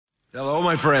Hello,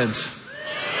 my friends.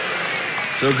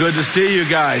 So good to see you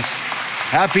guys.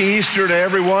 Happy Easter to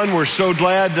everyone. We're so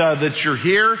glad that you're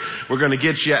here. We're going to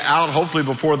get you out hopefully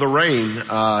before the rain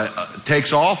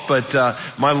takes off, but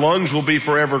my lungs will be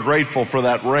forever grateful for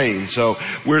that rain. So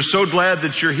we're so glad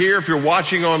that you're here. If you're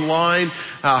watching online,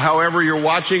 however you're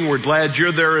watching, we're glad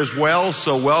you're there as well.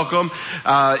 So welcome.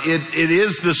 It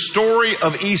is the story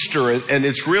of Easter, and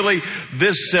it's really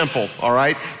this simple, all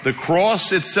right? The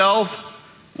cross itself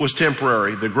was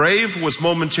temporary. The grave was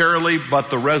momentarily, but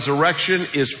the resurrection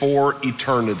is for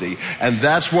eternity. And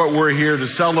that's what we're here to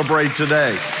celebrate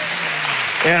today.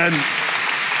 And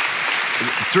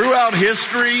throughout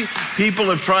history, people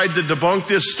have tried to debunk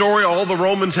this story. All the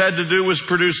Romans had to do was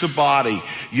produce a body.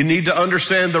 You need to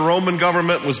understand the Roman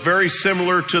government was very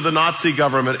similar to the Nazi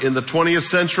government in the 20th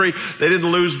century. They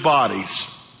didn't lose bodies.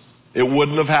 It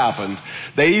wouldn't have happened.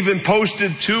 They even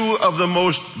posted two of the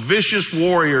most vicious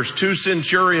warriors, two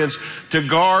centurions, to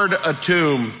guard a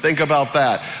tomb. Think about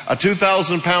that. A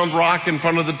 2,000-pound rock in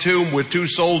front of the tomb with two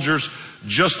soldiers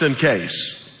just in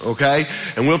case. Okay?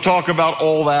 And we'll talk about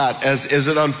all that as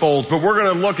it unfolds. But we're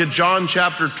going to look at John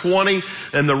chapter 20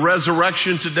 and the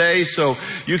resurrection today, so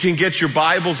you can get your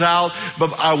Bibles out.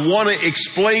 But I want to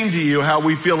explain to you how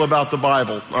we feel about the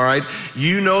Bible, all right?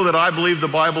 You know that I believe the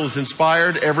Bible is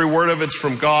inspired. Every word of it's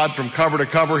from God, from cover to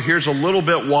cover. Here's a little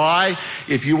bit why.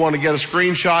 If you want to get a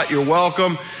screenshot, you're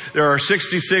welcome. There are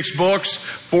 66 books,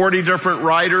 40 different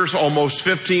writers, almost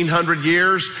 1,500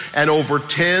 years, and over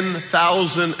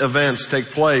 10,000 events take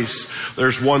place.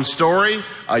 There's one story,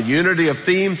 a unity of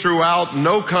theme throughout,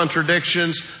 no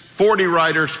contradictions, 40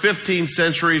 writers, 15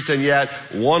 centuries, and yet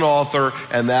one author,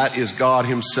 and that is God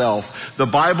Himself. The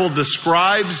Bible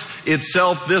describes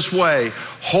itself this way: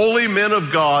 holy men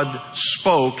of God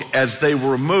spoke as they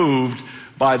were moved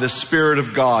by the Spirit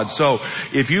of God. So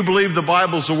if you believe the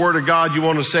Bible's the Word of God, you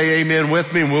want to say amen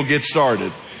with me and we'll get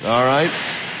started. All right?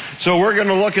 So we're going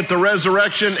to look at the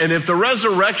resurrection, and if the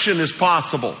resurrection is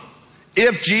possible,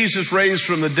 if Jesus raised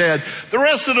from the dead, the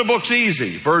rest of the book's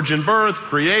easy. Virgin birth,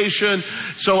 creation.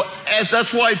 So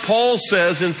that's why Paul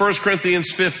says in 1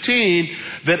 Corinthians 15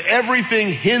 that everything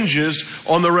hinges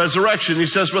on the resurrection. He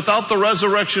says, without the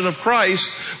resurrection of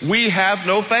Christ, we have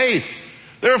no faith.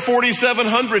 There are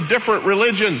 4,700 different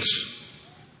religions,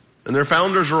 and their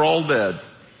founders are all dead.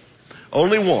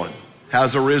 Only one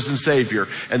has a risen Savior.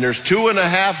 And there's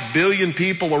 2.5 billion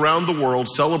people around the world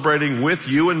celebrating with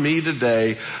you and me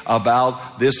today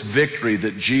about this victory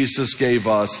that Jesus gave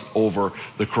us over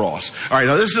the cross. All right,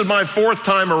 now this is my fourth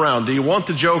time around. Do you want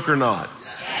the joke or not?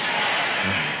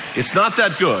 It's not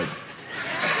that good.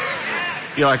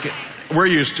 You know, we're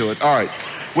used to it. All right.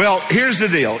 Well, here's the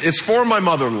deal. It's for my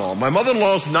mother-in-law. My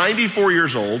mother-in-law is 94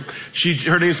 years old.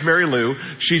 Her name's Mary Lou.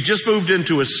 She just moved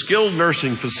into a skilled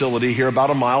nursing facility here about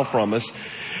a mile from us.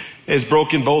 Has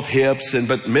broken both hips,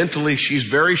 but mentally she's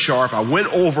very sharp. I went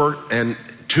over and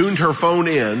tuned her phone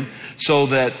in so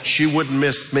that she wouldn't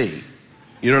miss me.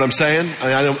 You know what I'm saying?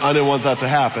 I didn't want that to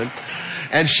happen.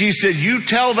 And she said, "You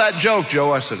tell that joke,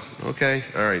 Joe." I said, "Okay,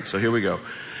 all right." So here we go.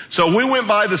 So we went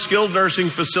by the skilled nursing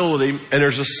facility, and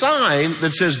there's a sign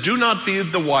that says, "Do not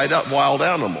feed the wild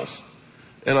animals."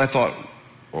 And I thought,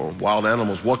 oh, wild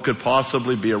animals, what could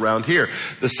possibly be around here?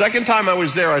 The second time I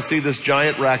was there, I see this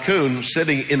giant raccoon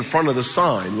sitting in front of the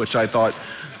sign, which I thought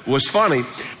was funny.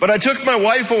 But I took my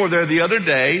wife over there the other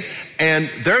day, and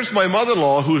there's my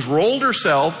mother-in-law who's rolled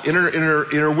herself in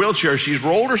her wheelchair. She's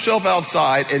rolled herself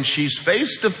outside, and she's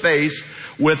face to face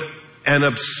with an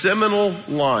abysmal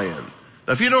lion.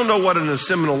 Now, if you don't know what an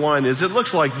abysmal lion is, it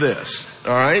looks like this,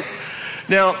 all right?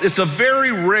 Now, it's a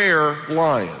very rare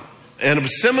lion. An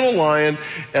abysmal lion,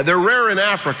 they're rare in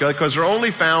Africa because they're only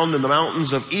found in the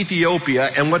mountains of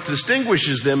Ethiopia, and what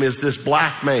distinguishes them is this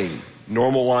black mane.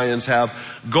 Normal lions have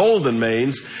golden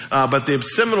manes, but the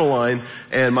abysmal lion,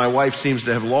 and my wife seems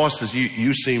to have lost this.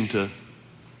 You seem to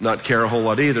not care a whole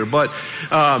lot either. But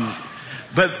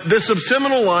this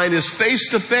abysmal lion is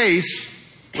face to face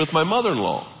with my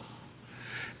mother-in-law.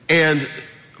 And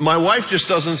my wife just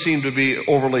doesn't seem to be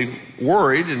overly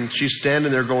worried, and she's standing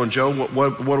there going, "Joe,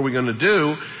 what are we going to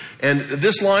do?" And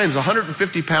this lion's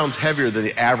 150 pounds heavier than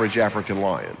the average African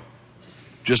lion,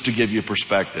 just to give you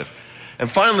perspective.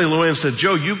 And finally, Luann said,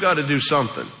 "Joe, you've got to do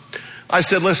something." I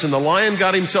said, "Listen, the lion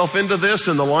got himself into this,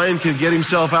 and the lion can get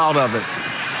himself out of it."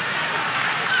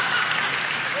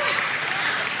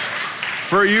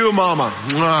 For you, Mama.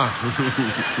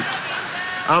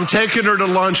 I'm taking her to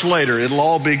lunch later. It'll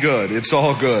all be good. It's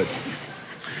all good.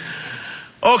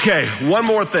 Okay, one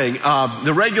more thing.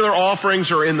 The regular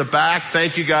offerings are in the back.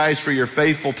 Thank you guys for your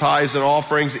faithful tithes and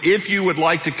offerings. If you would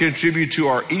like to contribute to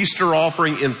our Easter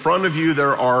offering, in front of you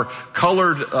there are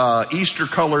colored, Easter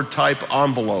colored type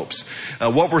envelopes.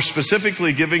 What we're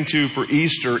specifically giving to for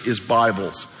Easter is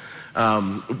Bibles.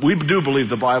 We do believe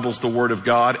the Bible's the Word of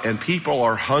God, and people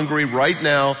are hungry right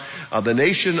now. The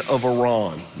nation of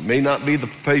Iran may not be the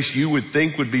place you would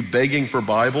think would be begging for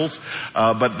Bibles,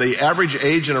 but the average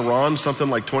age in Iran is something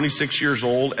like 26 years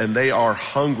old, and they are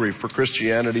hungry for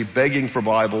Christianity, begging for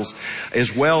Bibles,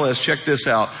 as well as, check this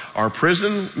out, our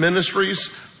prison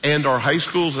ministries and our high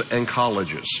schools and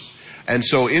colleges. And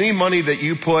so any money that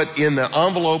you put in the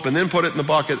envelope and then put it in the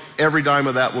bucket, every dime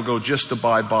of that will go just to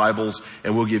buy Bibles,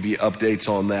 and we'll give you updates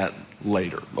on that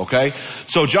later, okay?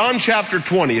 So John chapter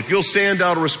 20, if you'll stand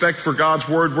out of respect for God's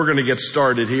Word, we're going to get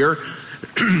started here.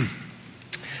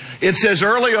 It says,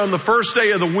 early on the first day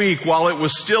of the week, while it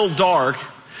was still dark,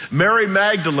 Mary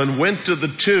Magdalene went to the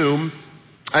tomb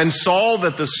and saw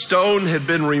that the stone had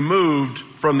been removed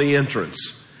from the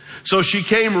entrance. So she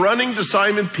came running to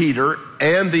Simon Peter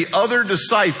and the other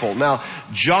disciple. Now,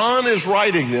 John is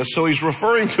writing this, so he's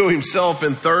referring to himself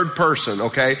in third person,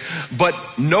 okay?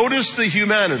 But notice the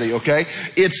humanity, okay?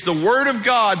 It's the Word of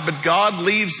God, but God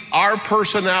leaves our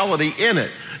personality in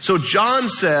it. So John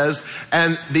says,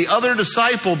 and the other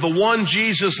disciple, the one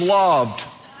Jesus loved.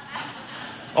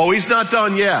 Oh, he's not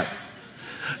done yet.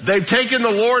 They've taken the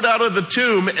Lord out of the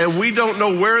tomb, and we don't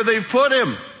know where they've put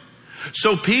him.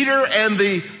 So Peter and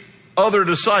the other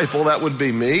disciple, that would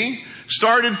be me,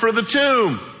 started for the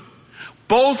tomb.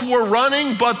 Both were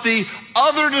running, but the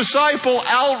other disciple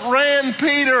outran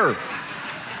Peter.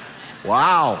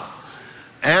 Wow.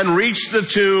 And reached the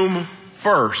tomb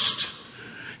first.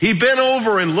 He bent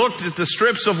over and looked at the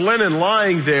strips of linen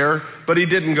lying there, but he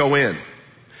didn't go in.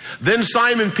 Then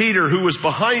Simon Peter, who was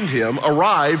behind him,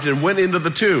 arrived and went into the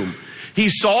tomb. He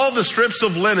saw the strips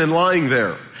of linen lying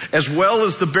there, as well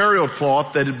as the burial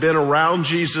cloth that had been around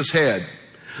Jesus' head.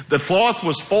 The cloth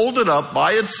was folded up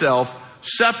by itself,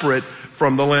 separate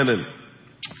from the linen.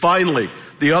 Finally,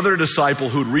 the other disciple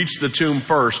who'd reached the tomb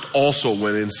first also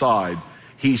went inside.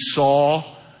 He saw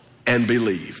and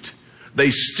believed.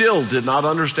 They still did not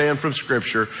understand from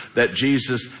Scripture that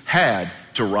Jesus had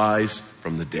to rise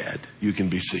from the dead. You can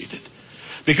be seated.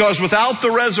 Because without the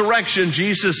resurrection,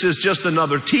 Jesus is just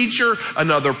another teacher,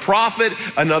 another prophet,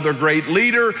 another great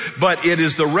leader. But it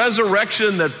is the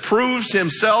resurrection that proves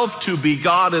himself to be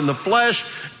God in the flesh,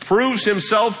 proves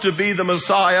himself to be the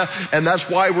Messiah, and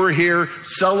that's why we're here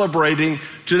celebrating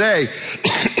today.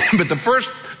 But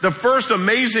the first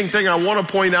amazing thing I want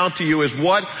to point out to you is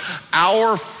what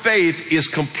our faith is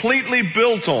completely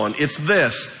built on. It's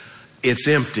this. It's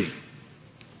empty.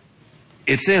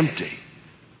 It's empty.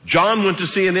 John went to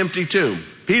see an empty tomb.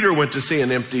 Peter went to see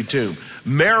an empty tomb.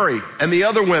 Mary and the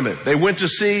other women, they went to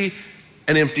see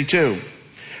an empty tomb.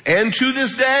 And to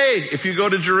this day, if you go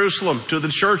to Jerusalem, to the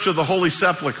Church of the Holy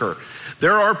Sepulchre,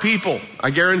 there are people, I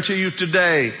guarantee you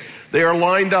today, they are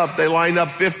lined up. They line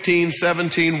up 15,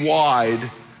 17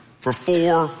 wide for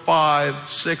 4, 5,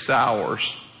 6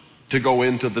 hours to go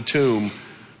into the tomb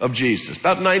of Jesus.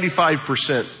 About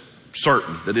 95%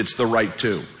 certain that it's the right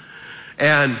tomb.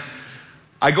 And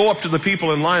I go up to the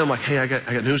people in line. I'm like, hey, I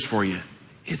got news for you.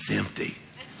 It's empty.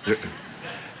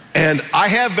 And I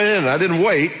have been in. I didn't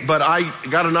wait, but I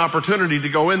got an opportunity to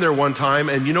go in there one time.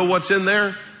 And you know what's in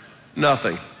there?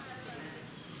 Nothing.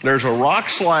 There's a rock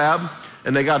slab,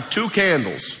 and they got 2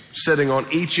 candles sitting on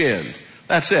each end.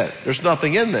 That's it. There's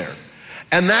nothing in there.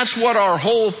 And that's what our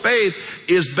whole faith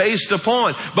is based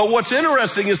upon. But what's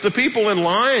interesting is the people in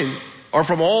line are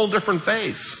from all different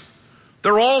faiths.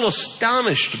 They're all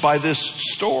astonished by this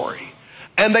story.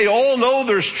 And they all know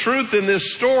there's truth in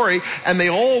this story, and they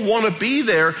all want to be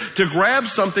there to grab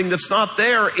something that's not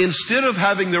there instead of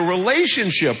having the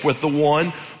relationship with the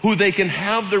one who they can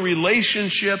have the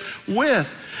relationship with.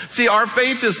 See, our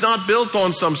faith is not built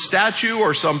on some statue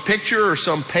or some picture or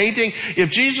some painting. If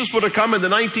Jesus would have come in the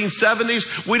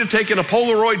 1970s, we'd have taken a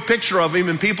Polaroid picture of him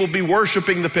and people would be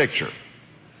worshiping the picture.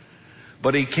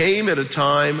 But he came at a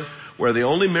time where the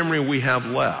only memory we have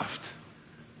left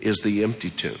is the empty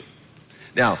tomb.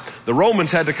 Now, the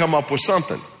Romans had to come up with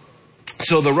something.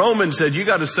 So the Romans said, you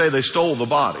got to say they stole the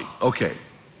body. Okay.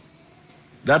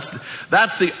 That's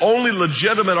the only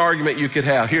legitimate argument you could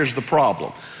have. Here's the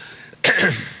problem.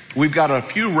 We've got a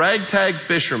few ragtag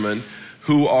fishermen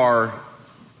who are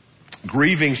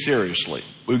grieving seriously.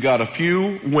 We've got a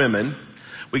few women.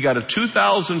 We got a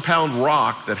 2,000-pound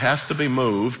rock that has to be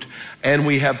moved. And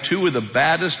we have 2 of the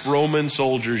baddest Roman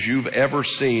soldiers you've ever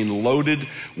seen loaded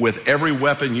with every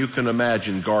weapon you can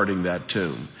imagine guarding that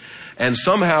tomb. And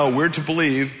somehow we're to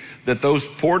believe that those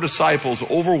poor disciples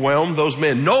overwhelmed those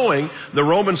men, knowing, the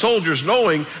Roman soldiers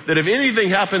knowing that if anything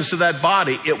happens to that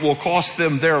body, it will cost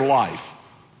them their life.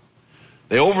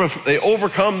 They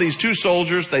overcome these two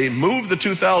soldiers, they move the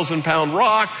 2,000-pound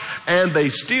rock, and they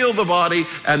steal the body,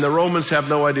 and the Romans have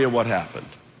no idea what happened.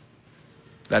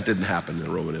 That didn't happen in the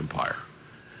Roman Empire.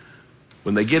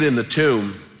 When they get in the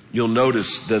tomb, you'll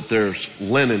notice that there's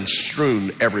linen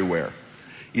strewn everywhere.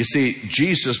 You see,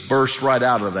 Jesus burst right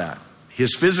out of that.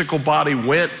 His physical body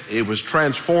went, it was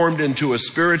transformed into a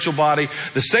spiritual body.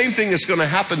 The same thing is going to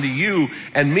happen to you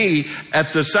and me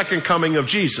at the second coming of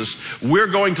Jesus. We're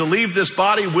going to leave this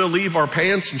body, we'll leave our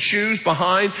pants and shoes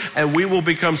behind, and we will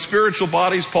become spiritual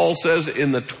bodies, Paul says,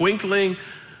 in the twinkling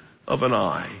of an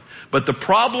eye. But the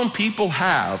problem people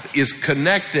have is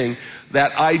connecting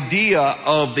that idea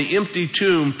of the empty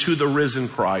tomb to the risen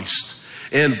Christ.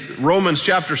 In Romans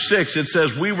chapter 6, it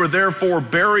says, we were therefore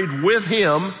buried with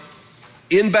him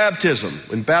in baptism.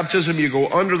 In baptism, you go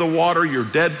under the water, you're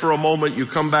dead for a moment, you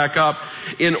come back up,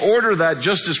 in order that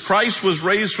just as Christ was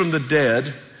raised from the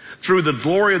dead, through the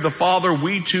glory of the Father,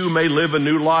 we too may live a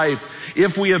new life.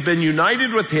 If we have been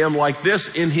united with him like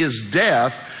this in his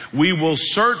death, we will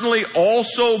certainly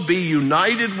also be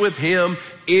united with him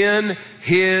in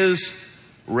his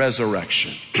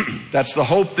resurrection. That's the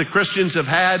hope that Christians have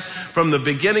had from the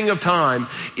beginning of time,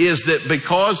 is that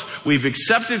because we've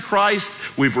accepted Christ,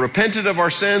 we've repented of our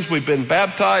sins, we've been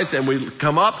baptized, and we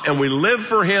come up and we live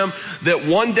for him, that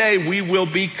one day we will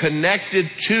be connected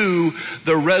to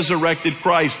the resurrected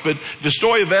Christ. But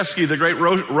Dostoevsky, the great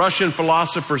Russian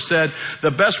philosopher, said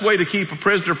the best way to keep a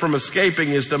prisoner from escaping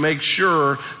is to make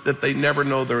sure that they never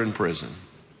know they're in prison.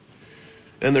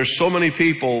 And there's so many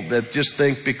people that just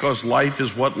think because life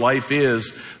is what life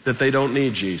is, that they don't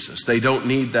need Jesus. They don't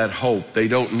need that hope. They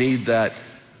don't need that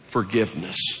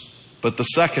forgiveness. But the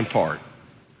second part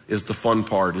is the fun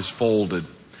part, is folded.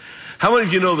 How many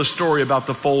of you know the story about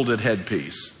the folded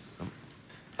headpiece?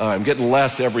 I'm getting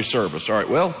less every service. All right,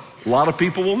 well, a lot of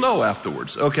people will know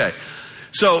afterwards. Okay.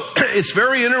 So it's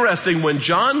very interesting when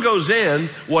John goes in,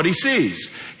 what he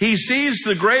sees. He sees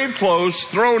the grave clothes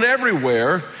thrown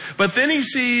everywhere, but then he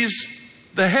sees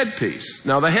the headpiece.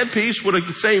 Now the headpiece would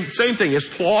have same thing. It's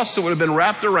cloth that would have been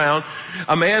wrapped around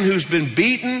a man who's been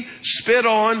beaten, spit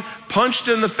on, punched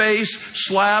in the face,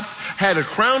 slapped, had a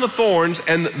crown of thorns,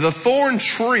 and the thorn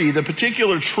tree, the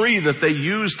particular tree that they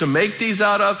use to make these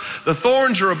out of, the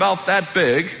thorns are about that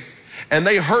big. And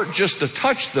they hurt just to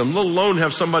touch them, let alone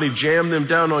have somebody jam them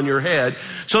down on your head.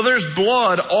 So there's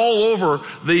blood all over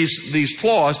these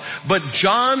cloths. But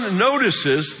John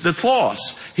notices the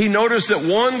cloths. He noticed that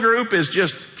one group is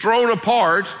just thrown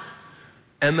apart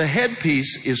and the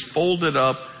headpiece is folded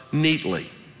up neatly.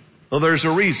 Well, there's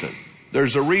a reason.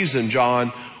 There's a reason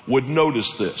John would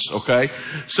notice this, okay?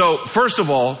 So first of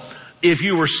all, if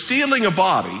you were stealing a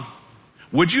body,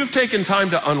 would you have taken time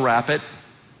to unwrap it?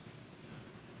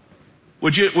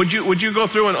 Would you go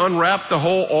through and unwrap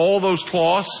all those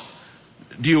cloths?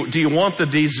 Do you want the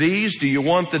disease? Do you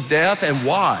want the death? And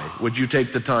why would you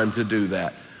take the time to do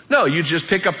that? No, you just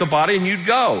pick up the body and you'd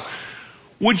go.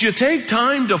 Would you take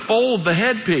time to fold the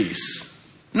headpiece?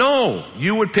 No,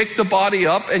 you would pick the body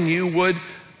up and you would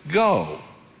go.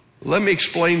 Let me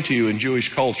explain to you in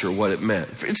Jewish culture what it meant.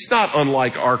 It's not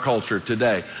unlike our culture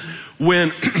today.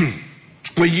 When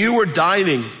you were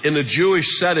dining in a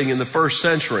Jewish setting in the first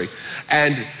century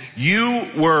and you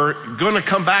were going to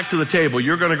come back to the table,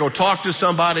 you're going to go talk to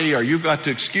somebody or you've got to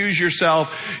excuse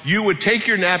yourself, you would take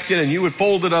your napkin and you would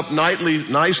fold it up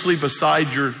nicely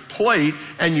beside your plate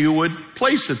and you would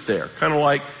place it there, kind of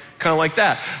like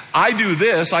that. I do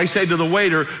this. I say to the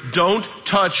waiter, don't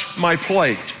touch my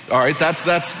plate. All right.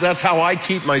 That's how I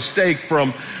keep my steak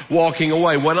from walking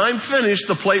away. When I'm finished,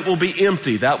 the plate will be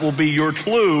empty. That will be your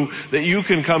clue that you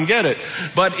can come get it.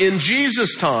 But in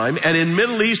Jesus' time and in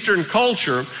Middle Eastern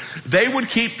culture, they would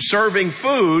keep serving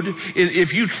food.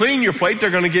 If you clean your plate, they're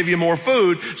going to give you more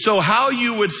food. So how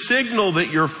you would signal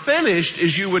that you're finished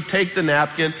is you would take the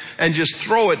napkin and just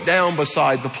throw it down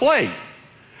beside the plate.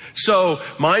 So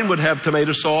mine would have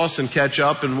tomato sauce and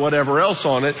ketchup and whatever else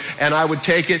on it, and I would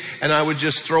take it and I would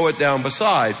just throw it down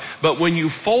beside. But when you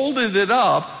folded it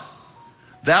up,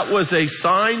 that was a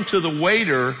sign to the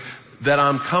waiter that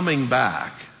I'm coming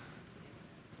back.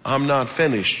 I'm not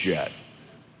finished yet.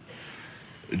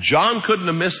 John couldn't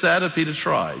have missed that if he'd have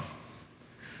tried.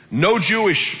 No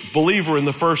Jewish believer in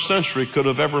the first century could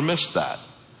have ever missed that.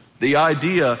 The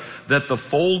idea that the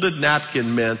folded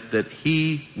napkin meant that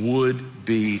he would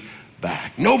be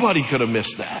back. Nobody could have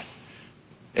missed that.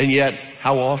 And yet,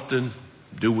 how often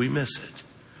do we miss it?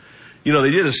 You know,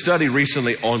 they did a study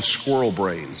recently on squirrel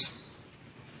brains.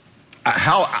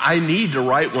 how I need to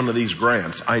write one of these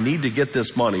grants. I need to get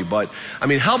this money. But, I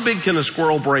mean, how big can a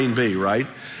squirrel brain be, right?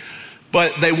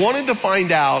 But they wanted to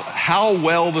find out how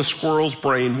well the squirrel's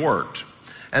brain worked.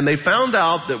 And they found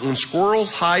out that when squirrels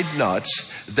hide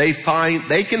nuts, they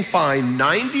can find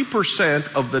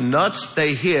 90% of the nuts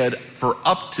they hid for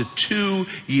up to 2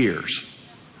 years.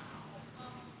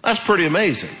 That's pretty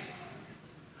amazing.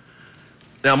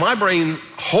 Now, my brain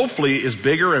hopefully is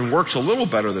bigger and works a little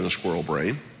better than a squirrel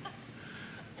brain.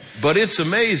 But it's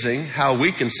amazing how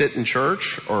we can sit in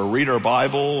church or read our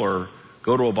Bible or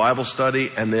go to a Bible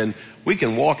study, and then we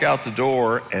can walk out the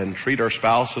door and treat our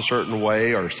spouse a certain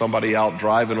way, or somebody out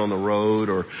driving on the road,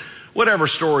 or whatever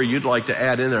story you'd like to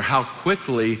add in there, how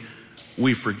quickly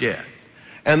we forget.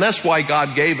 And that's why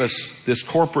God gave us this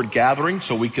corporate gathering,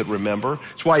 so we could remember.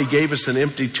 It's why He gave us an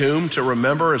empty tomb to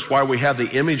remember. It's why we have the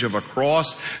image of a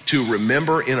cross to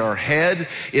remember in our head.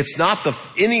 It's not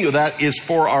any of that is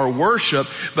for our worship,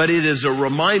 but it is a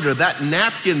reminder. That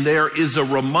napkin there is a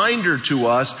reminder to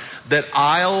us that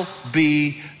I'll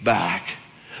be back.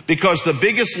 Because the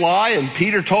biggest lie, and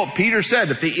Peter said,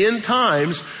 at the end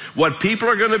times, what people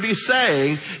are going to be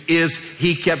saying is,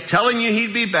 He kept telling you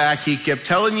He'd be back, He kept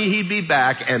telling you He'd be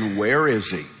back, and where is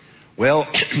He?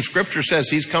 Well, Scripture says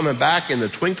He's coming back in the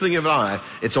twinkling of an eye.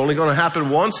 It's only going to happen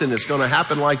once, and it's going to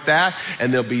happen like that,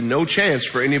 and there'll be no chance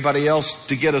for anybody else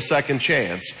to get a second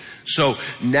chance. So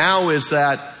now is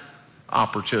that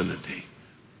opportunity,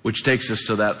 which takes us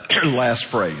to that last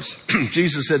phrase.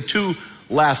 Jesus said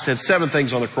said 7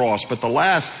 things on the cross, but the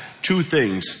last 2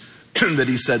 things that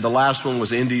He said, the last one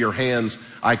was, into your hands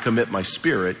I commit my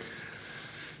spirit.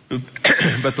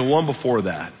 But the one before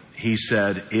that, He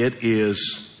said, it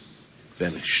is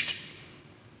finished.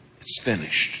 It's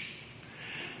finished.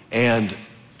 And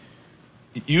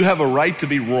you have a right to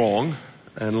be wrong,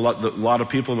 and a lot of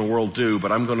people in the world do,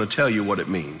 but I'm going to tell you what it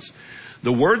means.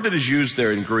 The word that is used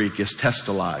there in Greek is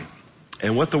testelai.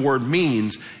 And what the word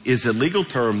means is a legal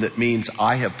term that means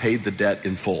I have paid the debt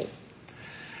in full.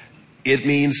 It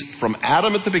means from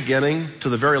Adam at the beginning to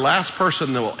the very last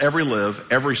person that will ever live,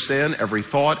 every sin, every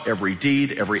thought, every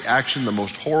deed, every action, the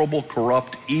most horrible,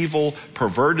 corrupt, evil,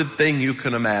 perverted thing you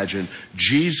can imagine,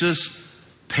 Jesus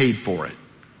paid for it.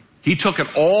 He took it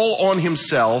all on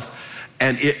Himself,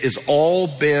 and it has all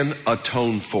been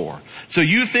atoned for. So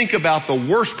you think about the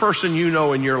worst person you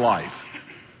know in your life.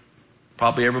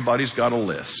 Probably everybody's got a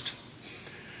list.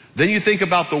 Then you think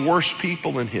about the worst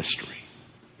people in history.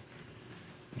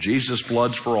 Jesus'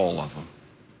 blood's for all of them.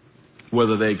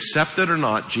 Whether they accept it or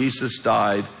not, Jesus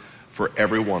died for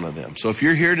every one of them. So if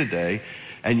you're here today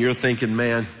and you're thinking,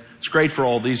 man, it's great for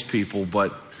all these people,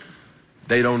 but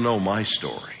they don't know my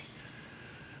story.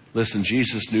 Listen,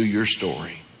 Jesus knew your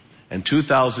story. And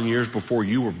 2,000 years before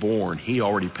you were born, He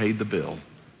already paid the bill.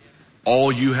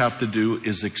 All you have to do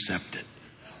is accept it.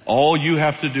 All you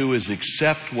have to do is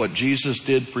accept what Jesus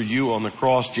did for you on the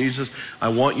cross. Jesus, I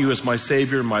want you as my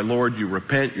Savior and my Lord. You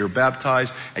repent, you're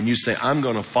baptized, and you say, I'm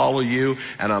going to follow you.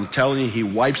 And I'm telling you, He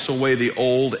wipes away the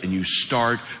old and you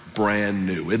start brand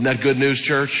new. Isn't that good news,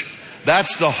 church?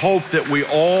 That's the hope that we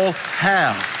all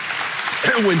have.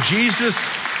 When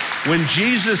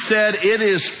Jesus said, it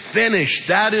is finished,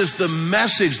 that is the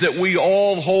message that we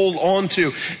all hold on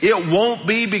to. It won't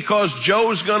be because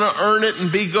Joe's going to earn it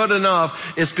and be good enough.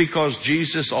 It's because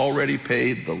Jesus already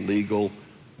paid the legal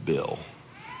bill.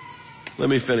 Let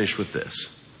me finish with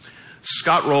this.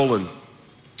 Scott Rowland,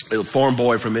 a farm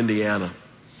boy from Indiana,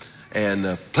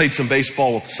 and played some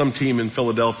baseball with some team in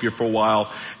Philadelphia for a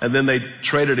while. And then they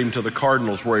traded him to the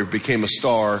Cardinals, where he became a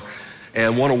star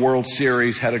and won a World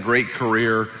Series, had a great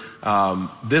career.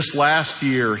 This last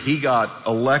year, he got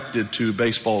elected to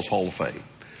baseball's Hall of Fame.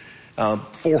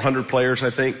 400 players, I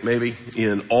think, maybe,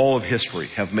 in all of history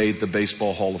have made the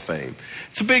Baseball Hall of Fame.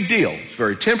 It's a big deal. It's a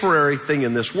very temporary thing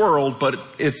in this world, but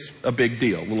it's a big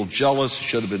deal. A little jealous. It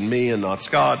should have been me and not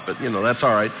Scott, but, that's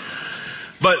all right.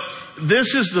 But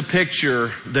this is the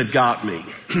picture that got me.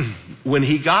 When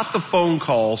he got the phone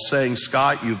call saying,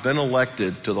 Scott, you've been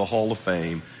elected to the Hall of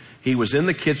Fame, he was in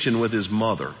the kitchen with his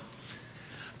mother.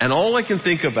 And all I can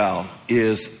think about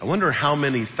is, I wonder how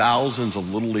many thousands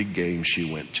of Little League games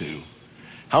she went to.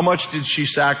 How much did she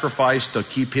sacrifice to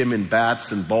keep him in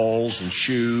bats and balls and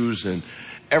shoes and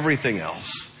everything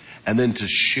else? And then to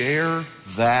share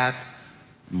that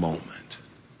moment.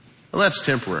 Well, that's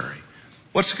temporary.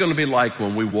 What's it going to be like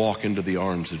when we walk into the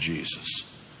arms of Jesus?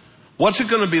 What's it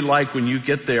going to be like when you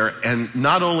get there and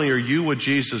not only are you with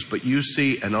Jesus, but you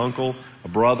see an uncle, a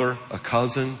brother, a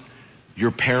cousin,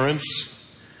 your parents?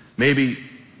 Maybe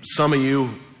some of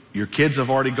you, your kids have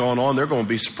already gone on. They're going to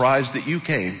be surprised that you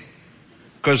came.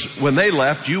 Because when they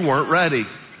left, you weren't ready.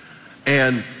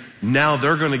 And now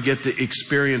they're going to get to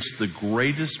experience the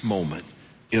greatest moment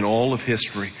in all of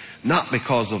history, not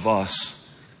because of us,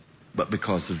 but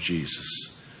because of Jesus.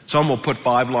 So I'm going to put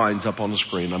 5 lines up on the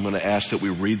screen. I'm going to ask that we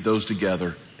read those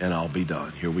together, and I'll be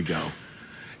done. Here we go.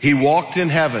 He walked in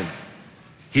heaven.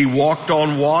 He walked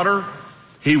on water.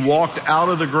 He walked out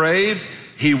of the grave.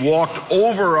 He walked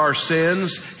over our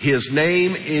sins. His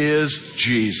name is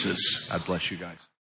Jesus. God bless you guys.